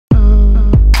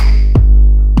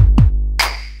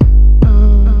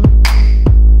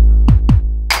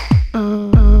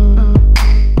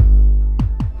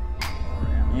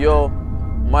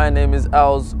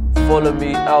ALZ. Follow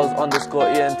me,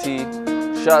 ALZ_ENT.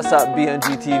 Shouts out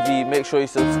BNG TV. Make sure you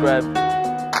subscribe.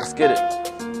 Let's get it.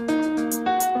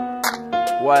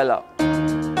 While out.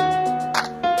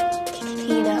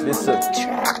 Listen.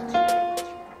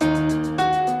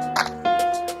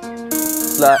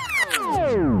 It's like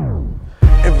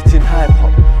everything hype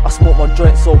up. I smoke my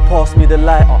joint, so pass me the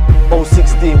lighter.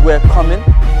 016, we're coming.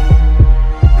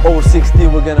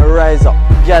 016, we're gonna rise up.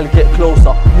 Gal, get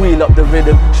closer, wheel up the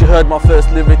rhythm. She heard my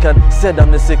first lyric and said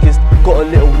I'm the sickest. Got a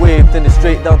little wave, then it's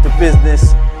straight down to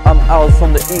business. I'm ALZ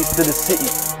from the east to the city.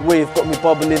 Wave got me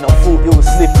bubbling, I thought it was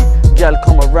slippy. Gal,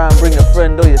 come around, bring a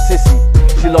friend or your sissy.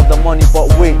 She loved the money, but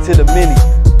wait till the milli.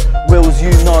 Where was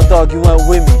you? Nah, dog, you weren't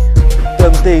with me.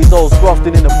 Them days I was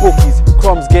grafting in the bookies.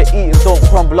 Crumbs get eaten, don't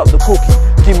crumble up the cookie.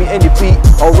 Give me any beat,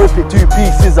 I'll rip it 2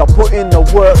 pieces. I put in the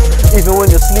work, even when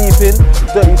you're sleeping.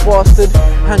 Dirty bastard,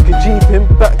 handkerchief him,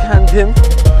 backhand him.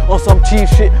 On some cheap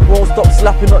shit, won't stop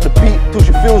slapping up the beat till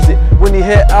she feels it. When you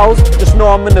hear ALZ, just know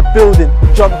I'm in the building.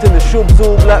 Jumped in the shubs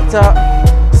all blacked out.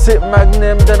 Sip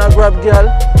Magnum, then I grab gal.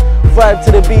 Vibe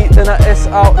to the beat, then I S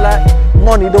out like.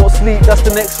 Money don't sleep, that's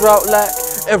the next route like.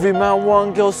 Every man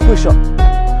one girl squish up.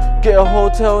 Get a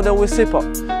hotel, then we sip up.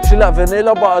 She like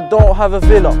vanilla, but I don't have a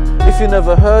villa. If you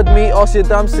never heard me, ask your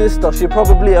damn sister. She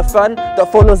probably a fan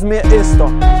that follows me at Insta.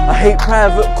 I hate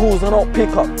private calls, I don't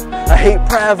pick up. I hate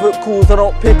private calls, I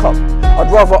don't pick up.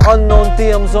 I'd rather unknown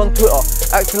DMs on Twitter.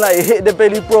 Acting like you hit the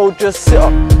belly, bro, just sit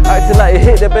up. Acting like you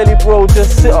hit the belly, bro,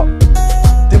 just sit up.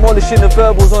 Demolishing the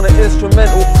verbals on an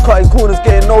instrumental. Cutting corners,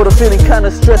 getting older, feeling kinda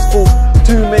stressful.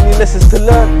 Too many lessons to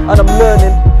learn, and I'm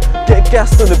learning. Get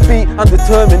gassed on the beat, I'm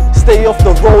determined. Stay off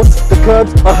the roads, the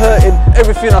curbs are hurting.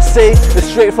 Everything I say is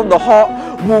straight from the heart.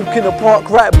 Walk in the park,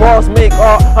 write bars, make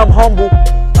art. I'm humble,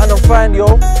 and I'm fine,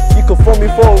 yo. You can phone me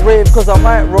for a rave, cause I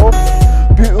might roll.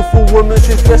 Beautiful woman,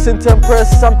 she's dressing to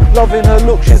impress. I'm loving her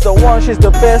look, she's the one, she's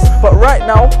the best. But right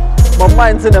now, my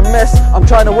mind's in a mess. I'm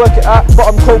trying to work it out, but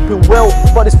I'm coping well.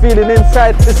 But this feeling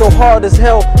inside is so hard as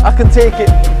hell. I can take it,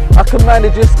 I can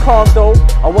manage, it's calm though.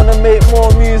 I wanna make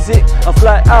more music and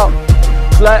fly out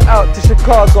to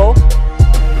Chicago.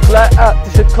 Fly out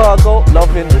to Chicago.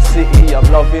 Loving the city, I'm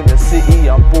loving the city.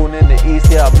 I'm born in the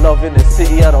east, yeah, I'm loving the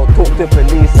city. I don't talk to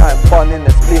police, I'm bunning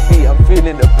the spliffy. I'm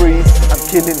feeling the breeze, I'm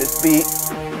killing this beat.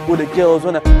 All the girls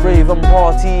wanna rave and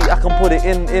party, I can put it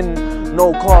in.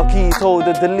 No car keys, told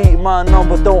her delete my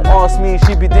number, don't ask me.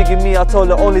 She be digging me, I told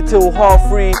her only till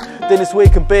 3:30. Then it's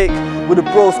wake and bake with the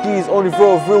broskies, only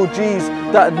row of real G's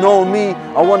that know me.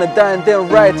 I wanna dine then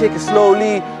ride, take it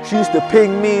slowly. She used to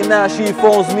ping me, now she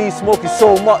phones me. Smoking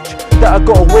so much that I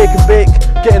gotta wake and bake.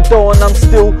 Getting dough and I'm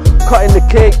still cutting the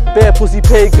cake. Bare pussy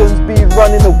pagans be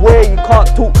running away. You can't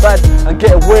talk bad and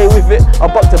get away with it. I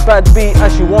bucked a bad beat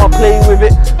and she wanna play with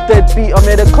it. Dead beat, I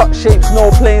made her cut shapes, no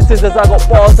playing scissors. I got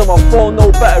bars on my phone,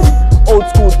 no battery. Old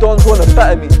school dons wanna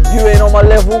batter me. You ain't on my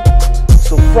level,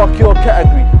 so fuck your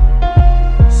category.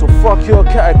 So fuck your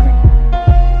category.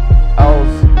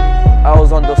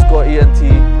 ALZ_ENT.